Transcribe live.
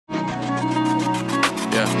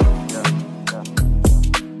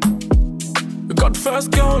Got the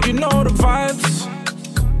first girl, you know the vibes.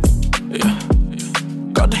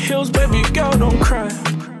 Yeah. Got the heels, baby girl, don't cry.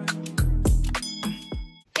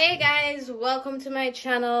 Hey guys, welcome to my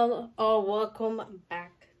channel, or welcome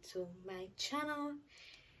back to my channel.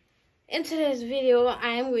 In today's video, I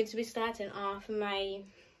am going to be starting off my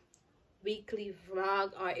weekly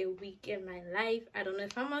vlog, or a week in my life. I don't know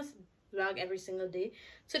if I must vlog every single day.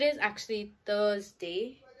 Today is actually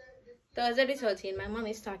Thursday the 13th. My mom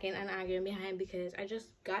is talking and arguing behind because I just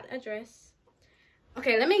got a dress.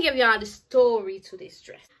 Okay, let me give y'all the story to this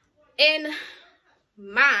dress. In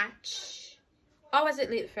March, or was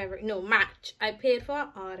it late February? No, March, I paid for an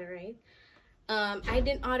order, right? I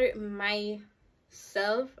didn't order it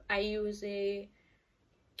myself. I use a,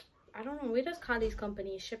 I don't know, we just call these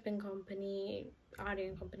companies, shipping company,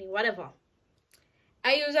 ordering company, whatever.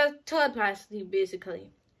 I use a third party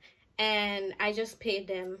basically, and I just paid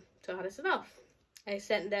them to order stuff. I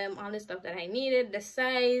sent them all the stuff that I needed, the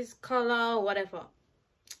size, color, whatever.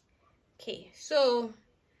 Okay, so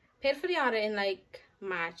paid for the order in like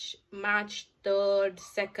March 3rd,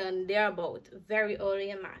 2nd, thereabout, very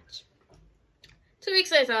early in March. 2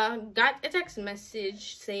 weeks later, got a text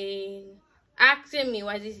message saying, asking me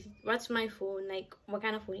what's my phone, like what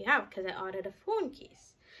kind of phone you have, because I ordered a phone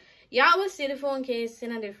case. Y'all will see the phone case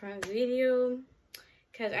in a different video,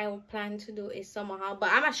 because I will plan to do a summer haul,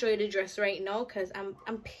 but I'm gonna show you the dress right now because I'm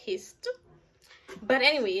pissed. But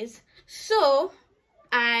anyways, so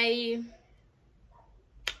I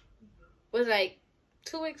was like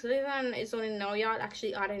 2 weeks later, and it's only now y'all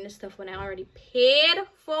actually ordering the stuff when I already paid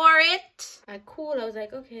for it. Cool, I was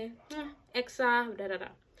like, okay, extra, da da da.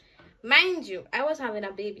 Mind you, I was having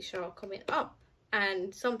a baby shower coming up,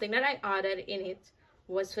 and something that I ordered in it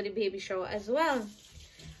was for the baby shower as well.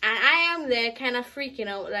 And I am there kind of freaking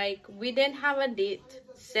out. Like, we didn't have a date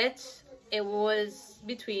set. It was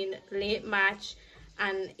between late March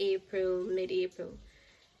and April, mid-April.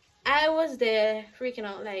 I was there freaking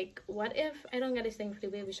out, like, what if I don't get this thing for the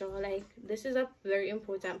baby shower? Like, this is a very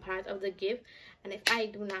important part of the gift, and if I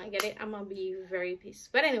do not get it, I'm gonna be very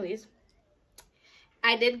pissed. But anyways,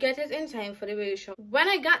 I did get it in time for the baby shower. When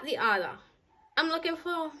I got the order, I'm looking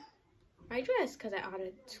for my dress because I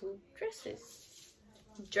ordered 2 dresses.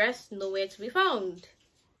 Dress nowhere to be found,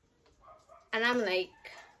 and I'm like,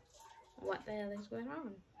 what the hell is going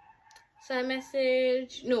on? So I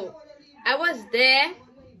messaged, no, I was there.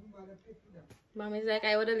 Mom is like,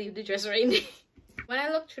 I would have leave the dress right now. When I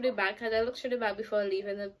looked through the bag, because I looked through the bag before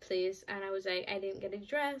leaving the place, and I was like, I didn't get a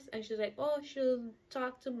dress, and she's like, oh, she'll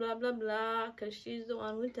talk to blah blah blah because she's the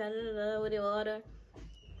one with the order.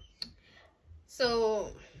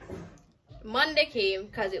 So Monday came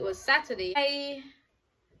because it was Saturday. I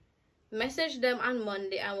messaged them on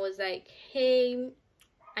Monday and was like, hey,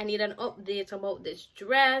 I need an update about this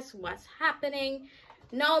dress, what's happening.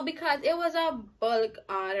 No, because it was a bulk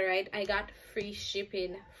order, right? I got free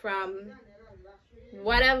shipping from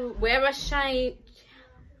wherever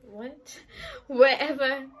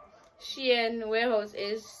Shein warehouse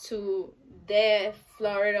is to their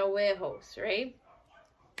Florida warehouse, right?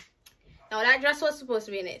 Now that dress was supposed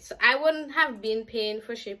to be in it, so I wouldn't have been paying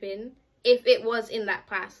for shipping if it was in that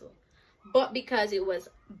parcel. But because it was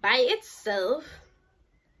by itself,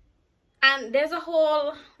 and there's a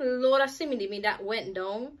whole load of simile that went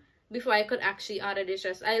down before I could actually order this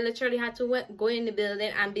dress. I literally had to go in the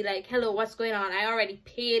building and be like, hello, what's going on? I already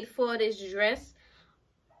paid for this dress.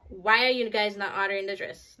 Why are you guys not ordering the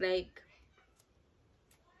dress? Like,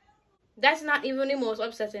 that's not even the most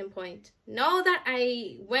upsetting point. Now that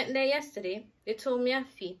I went there yesterday, they told me a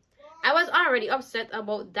fee. I was already upset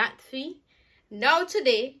about that fee. Now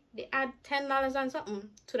today, they add $10 and something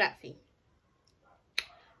to that fee,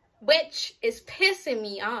 which is pissing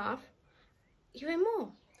me off even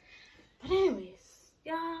more. But anyways,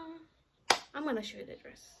 yeah, I'm gonna show you the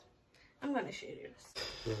dress. I'm gonna show you the dress.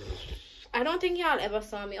 I don't think y'all ever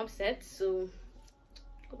saw me upset, so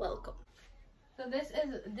welcome. So this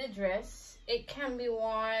is the dress. It can be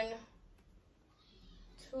worn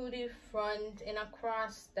to the front in a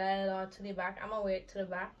cross style or to the back. I'm gonna wear it to the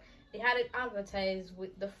back. They had it advertised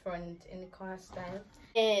with the front in the cross style.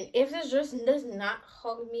 And if this dress does not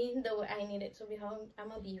hug me the way I need it to be hugged, I'm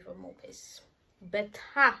gonna be even more pissed.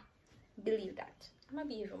 Better believe that. I'm gonna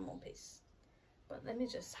be even more pissed. But let me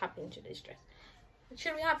just hop into this dress.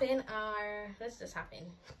 Should we hop in, or let's just hop in?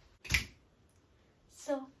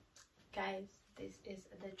 So guys, this is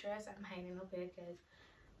the dress. I'm hiding up here because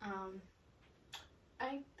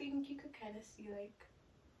I think you could kind of see like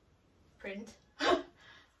print.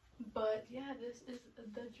 But yeah, this is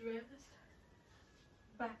the dress.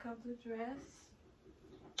 Back of the dress.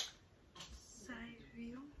 Side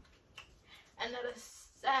view. another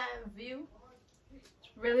side view. It's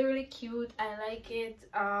really cute. I like it.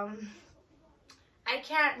 I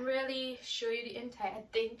can't really show you the entire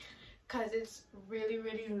thing because it's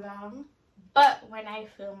really long, but when I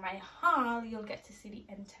film my haul you'll get to see the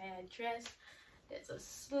entire dress. There's a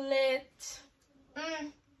slit.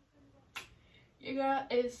 Your girl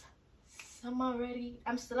is summer ready.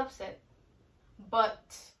 I'm still upset,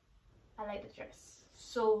 but I like the dress,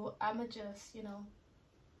 so I'ma just, you know,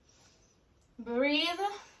 breathe.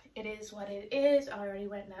 It is what it is. I already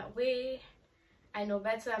went that way. I know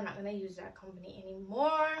better. I'm not gonna use that company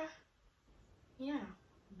anymore. Yeah,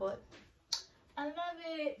 but I love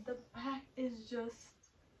it. The back is just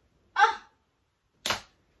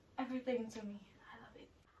everything to me. I love it.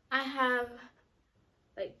 I have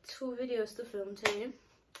like 2 videos to film today,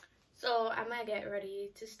 so I'm gonna get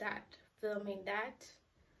ready to start filming that.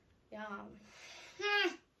 Yeah.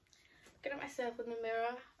 Looking at myself in the mirror,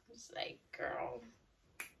 I'm just like, girl,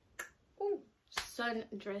 ooh,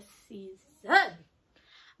 sundress season.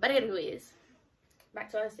 But anyways, back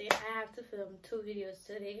to what I was saying. I have to film 2 videos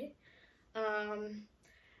today, and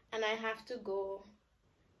I have to go.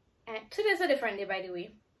 And today's a different day, by the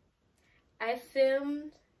way. I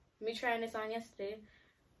filmed me trying this on yesterday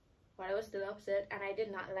while I was still upset, and I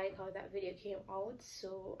did not like how that video came out,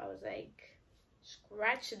 so I was like,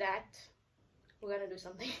 scratch that, we're gonna do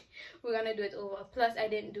something. We're gonna do it over. Plus I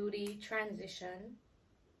didn't do the transition.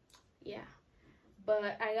 Yeah,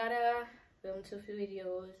 but I gotta film 2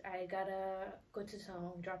 videos. I gotta go to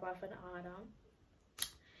town, drop off an order,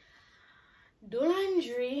 do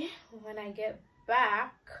laundry when I get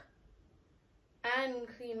back, and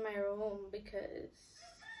clean my room because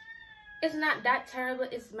it's not that terrible.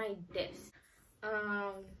 It's my desk.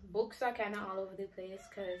 Books are kind of all over the place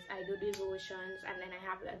because I do devotions, and then I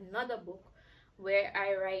have another book where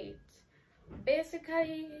I write,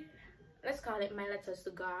 basically, let's call it my letters to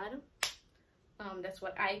God. That's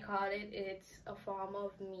what I call it. It's a form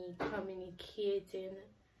of me communicating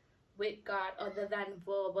with God other than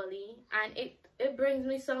verbally, and it brings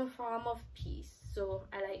me some form of peace, so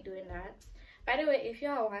I like doing that. By the way, if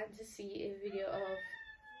y'all want to see a video of,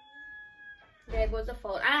 there goes the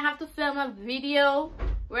phone, I have to film a video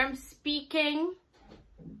where I'm speaking,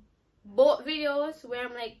 both videos where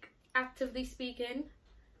I'm like actively speaking.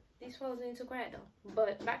 These phones need to quiet though.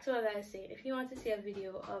 But back to what I was saying, if you want to see a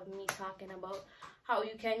video of me talking about how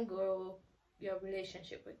you can grow your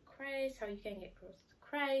relationship with Christ, how you can get close to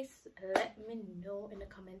Christ, let me know in the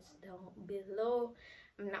comments down below.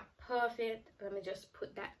 I'm not perfect, let me just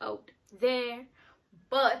put that out there,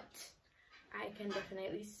 but I can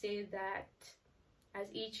definitely say that as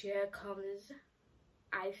each year comes,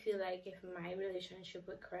 I feel like if my relationship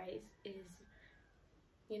with Christ is,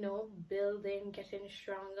 you know, building, getting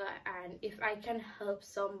stronger, and if I can help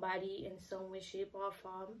somebody in some way, shape or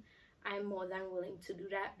form, I'm more than willing to do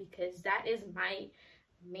that, because that is my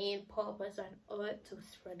main purpose on earth, to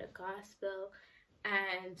spread the gospel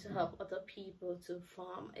and to help other people to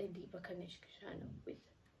form a deeper connection with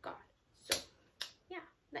God. So yeah,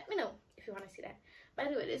 let me know if you want to see that. By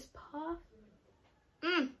the way, this puff,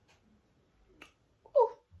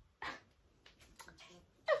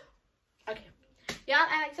 okay, y'all,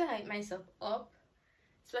 I like to hype myself up,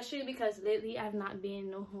 especially because lately I've not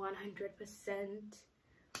been 100%,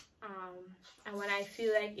 and when I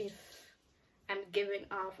feel like if I'm giving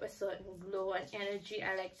off a certain glow and energy,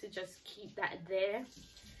 I like to just keep that there.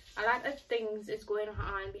 A lot of things is going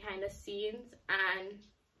on behind the scenes, and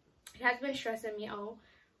it has been stressing me out,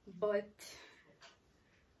 but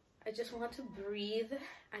I just want to breathe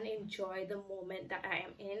and enjoy the moment that I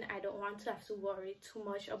am in. I don't want to have to worry too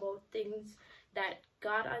much about things that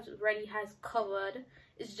God already has covered.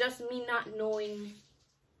 It's just me not knowing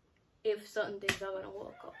if certain things are going to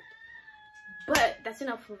work out. But that's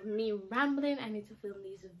enough of me rambling. I need to film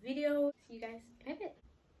these videos. See you guys in a bit.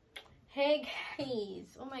 Hey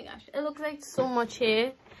guys, oh my gosh, it looks like so much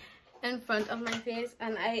hair in front of my face,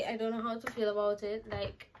 and I don't know how to feel about it.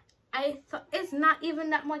 Like, I thought it's not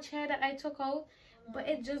even that much hair that I took out, but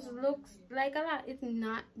it just looks like a lot. It's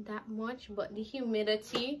not that much, but the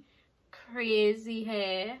humidity, crazy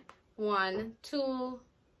hair. 1, 2,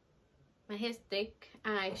 my hair's thick,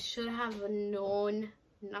 and I should have known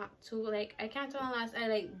not to. Like, I can't tell unless I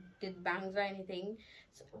like did bangs or anything,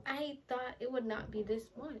 so I thought it would not be this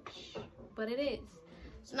much, but it is.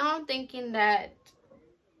 So now I'm thinking that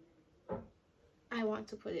I want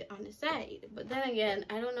to put it on the side, but then again,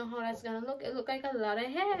 I don't know how that's gonna look. It looked like a lot of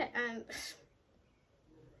hair, and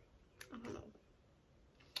I don't know.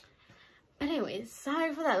 But anyways,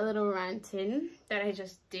 sorry for that little ranting that I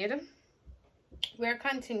just did. We're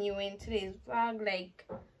continuing today's vlog. Like,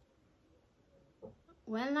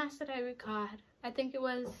 when last did I record? I think it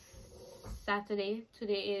was Saturday.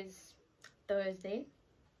 Today is Thursday.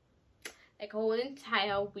 Like a whole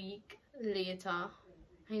entire week later.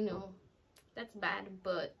 I know that's bad,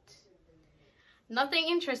 but nothing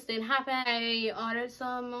interesting happened. I ordered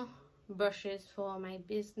some brushes for my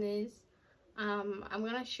business. I'm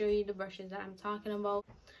gonna show you the brushes that I'm talking about.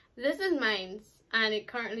 This is mine, and it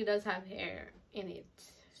currently does have hair in it,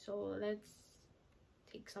 so let's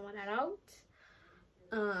take some of that out.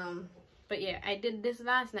 But yeah, I did this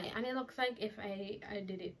last night, and it looks like if I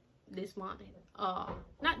did it this morning,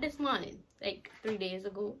 not this morning, like 3 days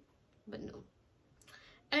ago, but no.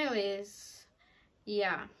 Anyways,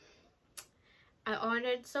 yeah, I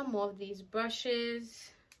ordered some more of these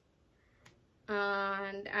brushes,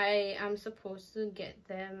 and I am supposed to get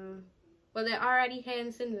them. Well, they're already here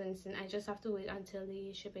in St. Vincent. I just have to wait until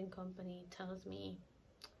the shipping company tells me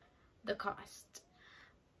the cost.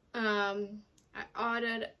 I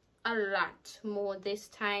ordered a lot more this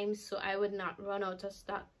time, so I would not run out of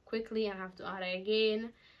stock quickly and have to order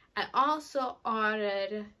again. I also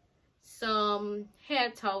ordered some hair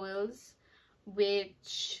towels,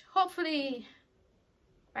 which hopefully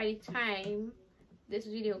by the time this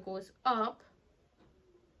video goes up,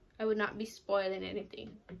 I would not be spoiling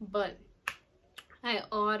anything. But I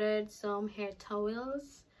ordered some hair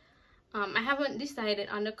towels. I haven't decided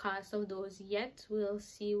on the cost of those yet. We'll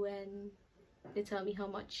see when they tell me how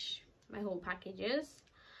much my whole package is.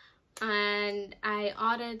 And I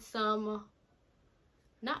ordered some,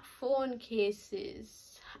 not phone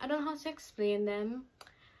cases, I don't know how to explain them,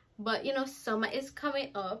 but you know, summer is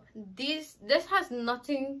coming up. This has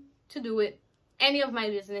nothing to do with any of my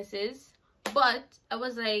businesses, but I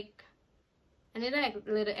was like, I need like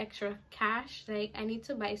a little extra cash. Like, I need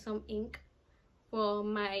to buy some ink for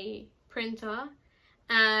my printer,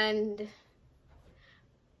 and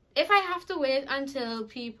if I have to wait until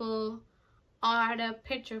people order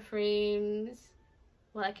picture frames,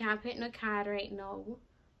 well, I can't paint no card right now,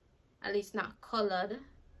 at least not colored.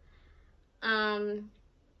 I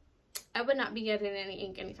would not be getting any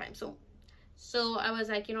ink anytime soon. So I was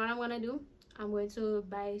like, you know what I'm gonna do? I'm going to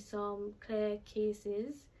buy some clear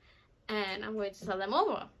cases, and I'm going to sell them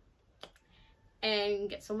over and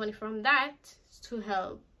get some money from that to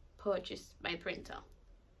help purchase my printer.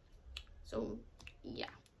 So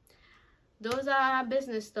yeah, those are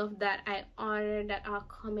business stuff that I ordered that are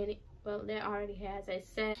coming. Well, they're already here. As I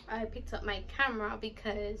said, I picked up my camera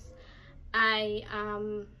because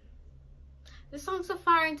this sounds so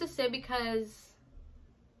foreign to say, because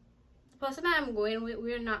the person that I'm going with,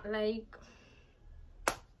 we're not like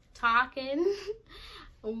talking.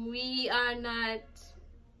 We are not,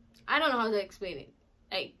 I don't know how to explain it.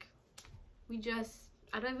 Like, we just,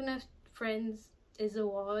 I don't even know if friends is a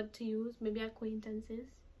word to use, maybe acquaintances.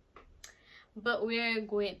 But we're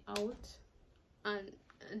going out on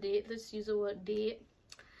a date. Let's use the word date.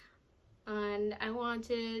 And I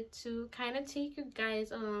wanted to kind of take you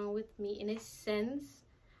guys along with me in a sense.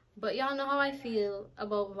 But y'all know how I feel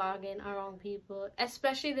about vlogging around people.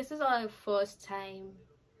 Especially, this is our first time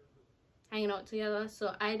hanging out together,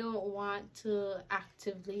 so I don't want to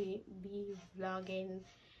actively be vlogging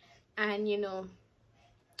and, you know,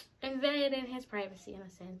 invading his privacy in a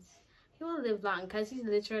sense. He will live long because he's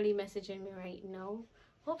literally messaging me right now.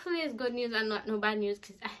 Hopefully it's good news and not no bad news,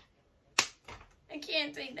 because I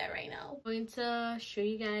can't take that right now. I'm going to show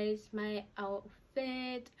you guys my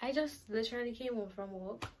outfit. I just literally came home from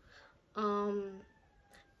work.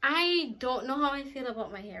 I don't know how I feel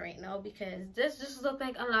about my hair right now, because this just looked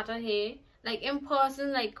like a lot of hair. Like in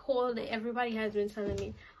person, like whole day, everybody has been telling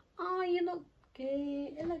me, oh, you look good,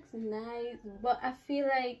 it looks nice. But I feel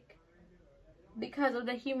like because of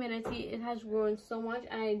the humidity, it has grown so much.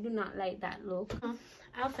 I do not like that look.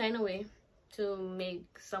 I'll find a way to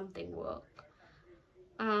make something work.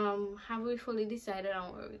 Have we fully decided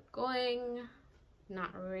on where we're going?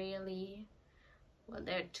 Not really. Well,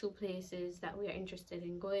 there are 2 places that we are interested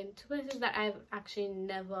in going. 2 places that I've actually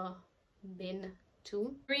never been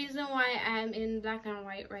to. The reason why I'm in black and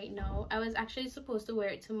white right now, I was actually supposed to wear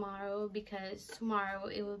it tomorrow, because tomorrow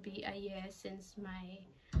it will be a year since my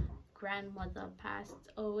grandmother passed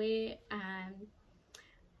away, and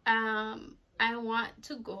I want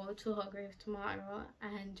to go to her grave tomorrow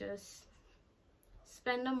and just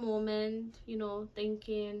spend a moment, you know,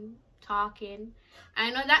 thinking, talking. I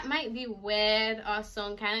know that might be weird or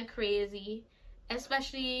sound kind of crazy,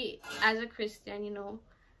 especially as a Christian, you know.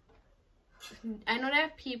 I know there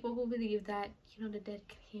are people who believe that, you know, the dead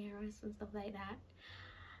can hear us and stuff like that.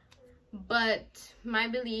 But my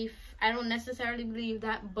belief, I don't necessarily believe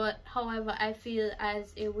that, but however, I feel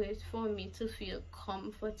as a way for me to feel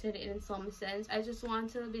comforted in some sense. I just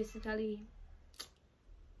want to basically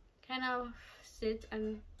kind of sit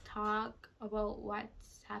and talk about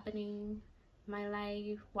what's happening in my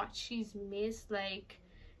life, what she's missed. Like,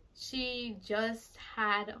 she just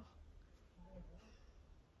had,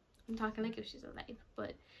 I'm talking like if she's alive,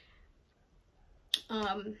 but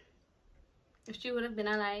if she would have been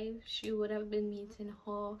alive, she would have been meeting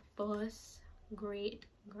her first great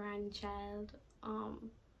grandchild.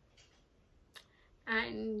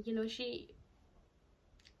 And you know, she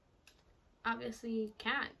obviously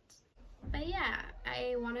can't. But yeah,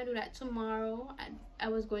 I want to do that tomorrow. I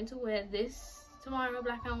was going to wear this tomorrow,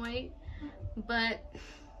 black and white, but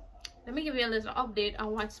let me give you a little update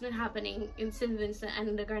on what's been happening in St. Vincent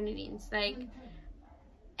and the Grenadines. Like,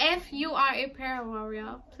 if you are a prayer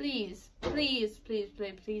warrior, please pray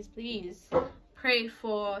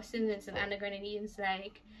for St. Vincent and the Grenadines.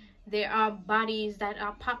 Like, there are bodies that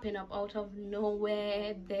are popping up out of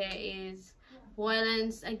nowhere. There is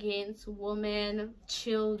violence against women,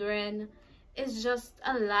 children. It's just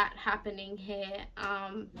a lot happening here.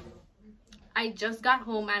 I just got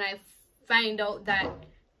home and I find out that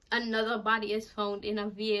another body is found in a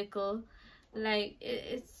vehicle. Like,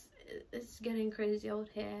 it's getting crazy out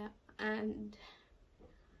here, and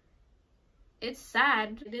it's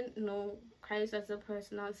sad. I didn't know Christ as a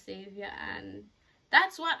personal savior, and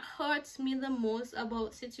that's what hurts me the most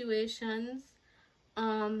about situations,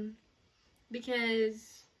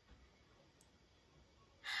 because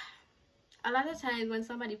a lot of times when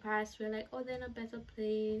somebody passes, we're like, oh, they're in a better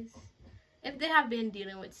place. If they have been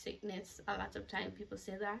dealing with sickness, a lot of time people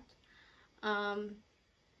say that,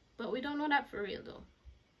 but we don't know that for real though.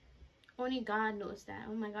 Only God knows that.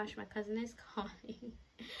 Oh my gosh, my cousin is calling.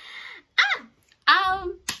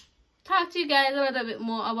 I'll talk to you guys a little bit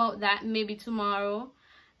more about that maybe tomorrow.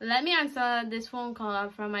 Let me answer this phone call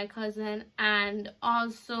from my cousin, and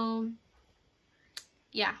also,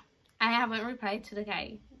 yeah, I haven't replied to the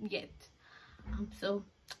guy yet. So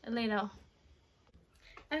later.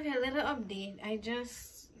 Okay, little update. I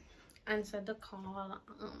just answered the call.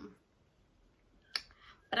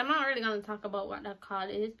 But I'm not really going to talk about what that call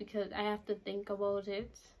is because I have to think about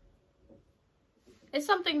it. It's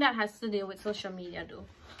something that has to do with social media though.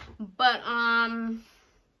 But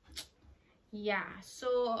yeah,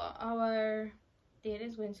 so our date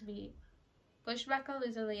is going to be pushed back a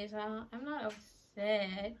little later. I'm not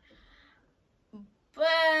upset, but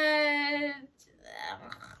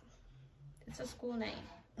it's a school night.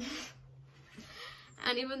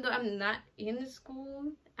 And even though I'm not in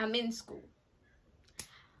school, I'm in school.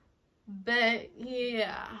 But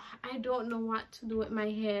yeah, I don't know what to do with my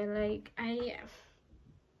hair. Like, I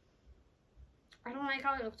don't like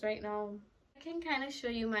how it looks right now. I can kind of show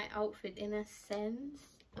you my outfit in a sense.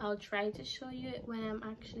 I'll try to show you it when I'm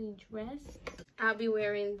actually dressed. I'll be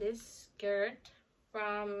wearing this skirt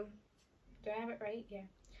from, do I have it right? Yeah,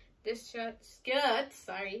 this skirt,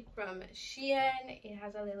 sorry, from Shein. It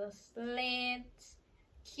has a little slit,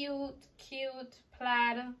 cute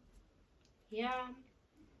plaid, yeah.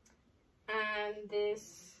 And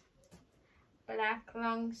this black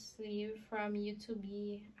long sleeve from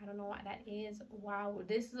U2B. I don't know what that is. Wow,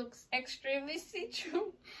 this looks extremely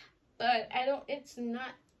see-through, but it's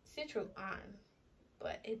not see-through on,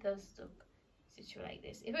 but it does look see-through like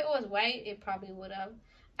this. If it was white, it probably would have.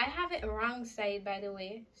 I have it wrong side, by the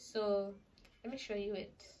way, so let me show you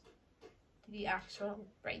it, the actual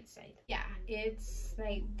right side. Yeah, it's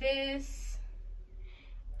like this.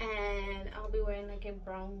 And I'll be wearing like a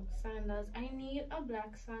brown sandals. I need a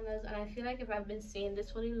black sandals, and I feel like if I've been saying this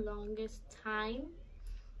for the longest time,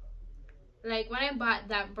 like when I bought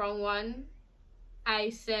that brown one, I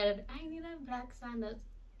said I need a black sandals,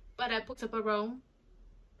 but I picked up a brown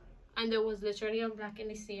and there was literally a black in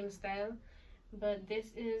the same style. But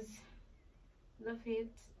this is the fit.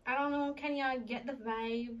 I don't know, can y'all get the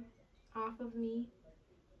vibe off of me?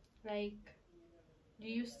 Like, do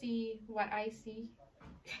you see what I see?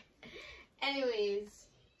 Anyways,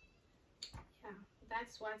 yeah,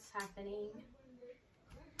 that's what's happening.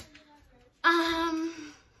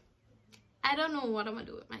 I don't know what I'm gonna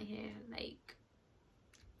do with my hair. Like,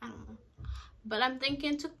 I don't know, but I'm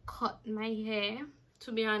thinking to cut my hair,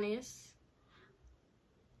 to be honest.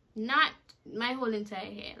 Not my whole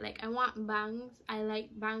entire hair. Like, I want bangs. I like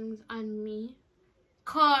bangs on me,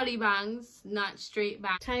 curly bangs, not straight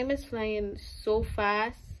bangs. Time is flying so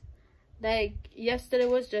fast. Like, yesterday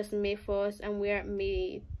was just May 1st and we're at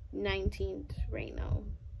May 19th right now.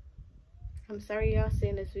 I'm sorry y'all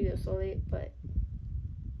seeing this video so late, but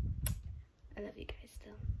I love you guys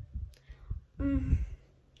still.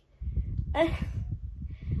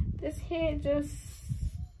 This hair just,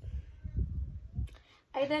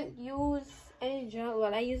 I didn't use any gel.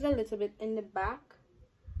 Well, I used a little bit in the back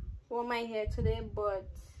for my hair today, but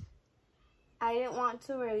I didn't want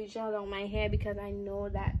to really gel on my hair because I know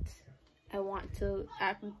that I want to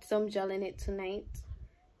add some gel in it tonight.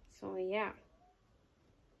 So yeah,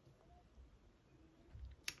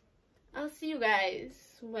 I'll see you guys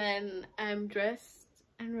when I'm dressed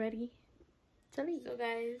and ready to leave. So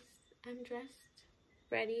guys, I'm dressed,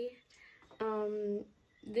 ready.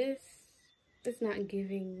 This is not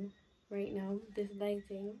giving right now, this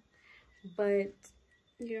lighting, but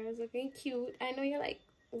you're looking cute. I know you're like,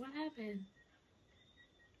 what happened?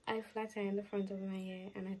 I flat ironed the front of my hair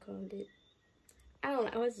and I curled it. I don't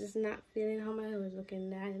know, I was just not feeling how my hair was looking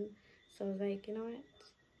then. So I was like, you know what?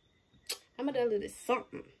 I'm gonna do this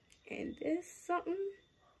something. And this something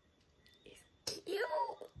is cute.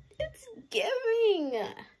 It's giving.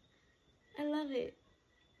 I love it.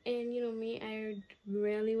 And you know me, I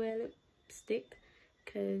rarely wear lipstick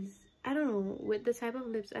because I don't know, with the type of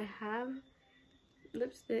lips I have,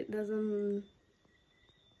 lipstick doesn't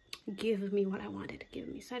give me what I wanted to give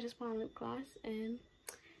me. So I just put on lip gloss and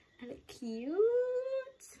I look cute.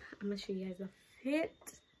 I'm gonna show you guys the fit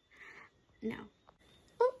now.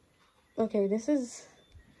 Oh. Okay, this is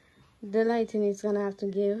the lighting it's gonna have to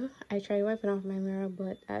give. I tried wiping off my mirror,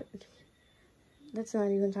 but let's not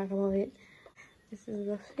even talk about it. This is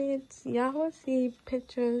the fit. Y'all will see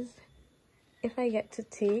pictures if I get to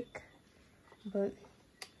take, but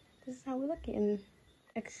this is how we're looking.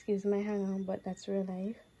 Excuse my hang on, but that's real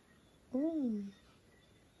life.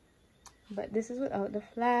 But this is without the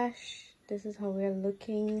flash. This is how we're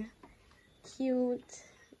looking. Cute.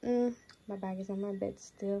 My bag is on my bed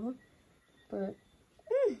still, but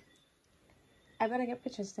I better get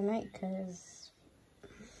pictures tonight because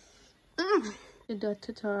to do a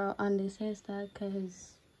tutorial on this hairstyle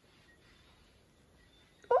because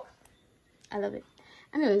I love it.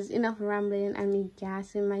 Anyways, enough rambling and me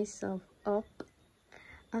gassing myself up.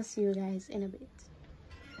 I'll see you guys in a bit.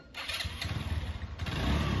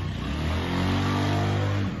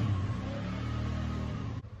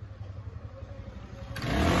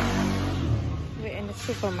 We're in the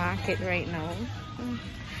supermarket right now.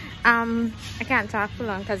 I can't talk for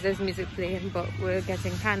long because there's music playing, but we're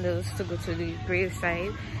getting candles to go to the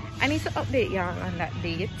graveside. I need to update y'all on that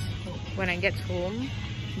date when I get home,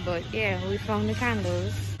 but yeah, we found the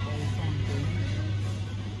candles.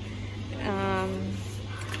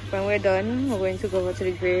 When we're done, we're going to go over to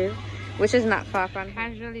the grave, which is not far from.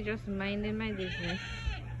 Casually just minding my business.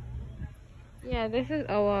 Yeah, this is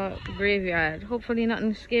our graveyard. Hopefully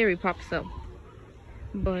nothing scary pops up,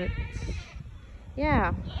 but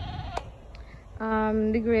yeah,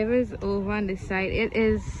 the grave is over on this side. It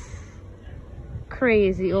is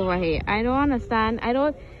crazy over here. I don't understand.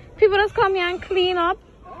 People just come here and clean up.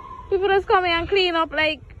 People just come here and clean up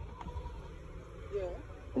like,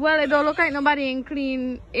 well, it don't look like nobody ain't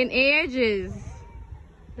clean in ages.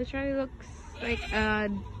 Literally looks like a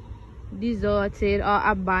deserted or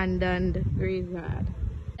abandoned graveyard.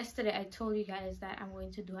 Yesterday I told you guys that I'm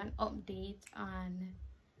going to do an update on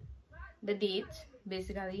the date,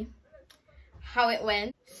 basically how it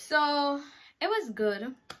went. So it was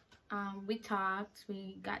good. We talked,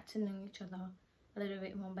 we got to know each other a little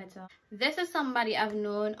bit more better. This is somebody I've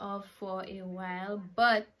known of for a while,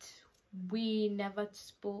 but we never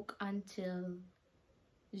spoke until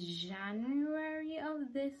January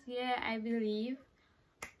of this year, I believe.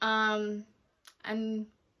 And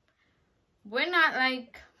we're not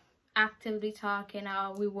like actively talking,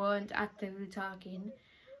 or we weren't actively talking,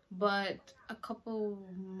 but a couple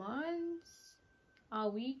months or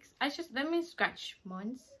weeks, let me scratch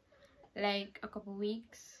months, like a couple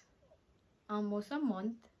weeks, almost a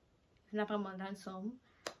month, if not a month and some.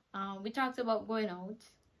 We talked about going out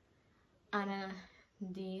on a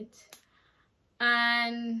date,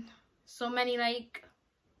 and so many like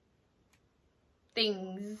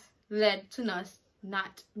things led to us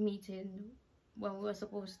not meeting when we were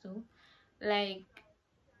supposed to. Like,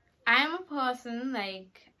 I'm a person,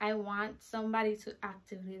 like, I want somebody to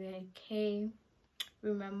actively like, hey,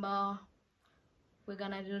 remember, we're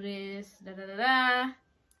gonna do this, da da da da.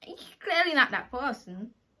 He's clearly not that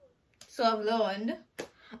person, so I've learned.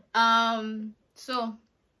 So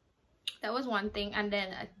that was one thing. And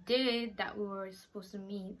then a day that we were supposed to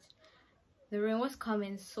meet, the rain was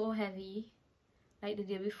coming so heavy, like the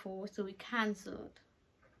day before, so we cancelled,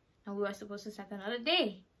 and we were supposed to set another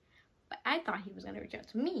day. But I thought he was gonna reach out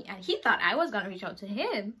to me, and he thought I was gonna reach out to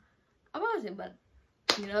him about it, but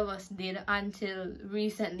none of us did until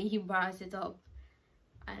recently he brought it up.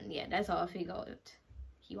 And yeah, that's how I figured out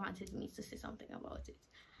he wanted me to say something about it.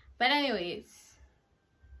 But anyways,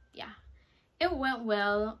 yeah, it went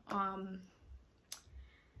well.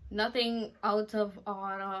 Nothing out of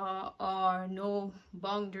order or no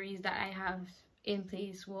boundaries that I have in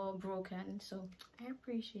place were broken, so I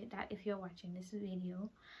appreciate that if you're watching this video.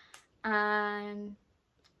 And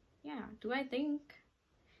yeah, do I think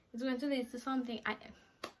it's going to lead to something?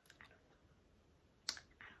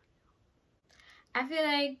 I feel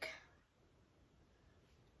like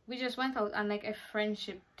we just went out on like a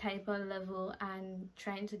friendship type of level and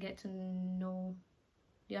trying to get to know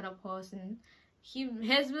the other person.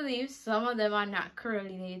 His beliefs, some of them are not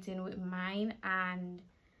correlating with mine, and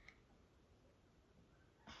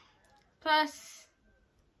plus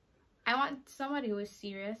I want somebody who is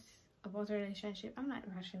serious about a relationship. I'm not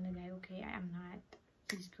rushing the guy, okay? I am not.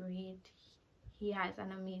 He's great. He has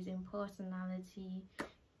an amazing personality.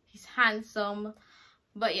 He's handsome.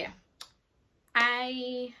 But yeah,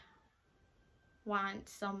 I want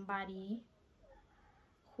somebody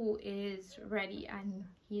who is ready, and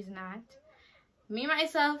he's not. Me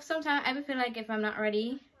myself, sometimes I feel like if I'm not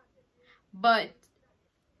ready, but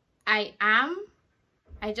I am.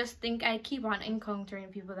 I just think I keep on encountering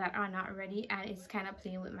people that are not ready, and it's kind of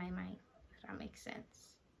playing with my mind, if that makes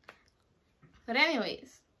sense. But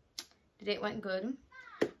anyways, the date went good.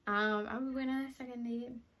 Are we going on a second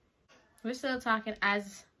date? We're still talking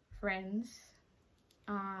as friends.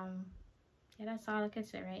 Yeah, that's all I can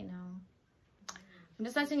say right now. I'm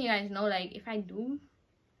just letting you guys know, like, if I do,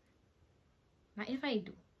 not if I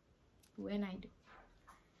do, when I do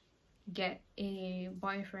get a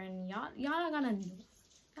boyfriend, y'all are gonna know.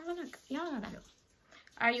 Y'all are gonna know.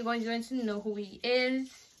 Are you guys going to know who he is?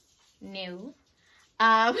 No.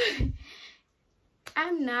 I'm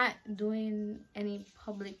not doing any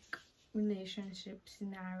public relationship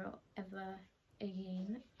scenario ever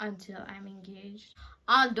again until I'm engaged.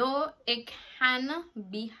 Although it can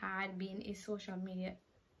be hard being a social media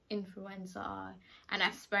influencer or an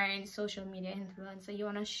aspiring social media influencer. You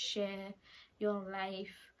want to share your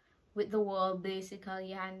life with the world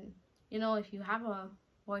basically, and you know, if you have a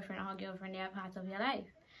boyfriend or girlfriend, they are part of your life.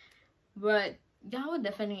 But y'all would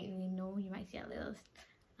definitely know. You might see a little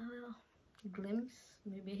glimpse,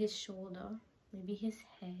 maybe his shoulder, maybe his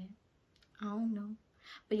hair, I don't know,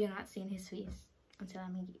 but you're not seeing his face until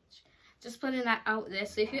I'm engaged. Just putting that out there.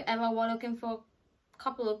 So if you ever were looking for a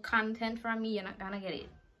couple of content from me, you're not gonna get it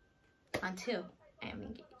until I am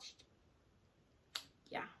engaged.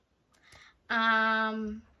 Yeah.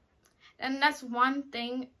 And that's one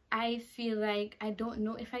thing. I feel like I don't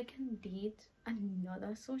know if I can date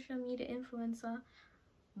another social media influencer,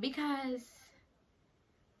 because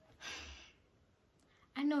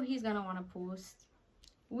I know he's gonna want to post.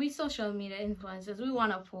 We social media influencers, we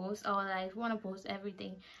want to post our life, we want to post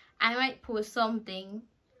everything. I might post something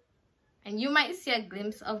and you might see a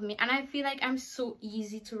glimpse of me, and I feel like I'm so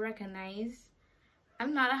easy to recognize.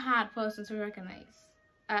 I'm not a hard person to recognize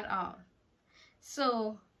at all.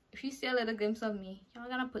 So if you see a little glimpse of me, y'all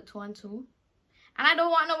gonna put 2 and 2, and I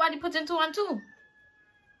don't want nobody putting 2 and 2.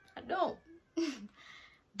 I don't.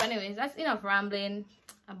 But anyways, that's enough rambling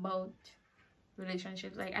about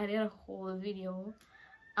relationships. Like, I did a whole video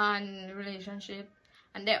on relationship,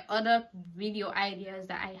 and there are other video ideas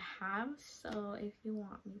that I have. So if you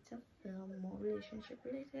want me to film more relationship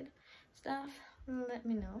related stuff, let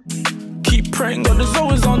me know. Keep praying, God is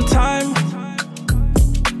always on time.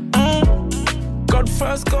 God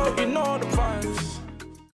first, God, you know the vibes.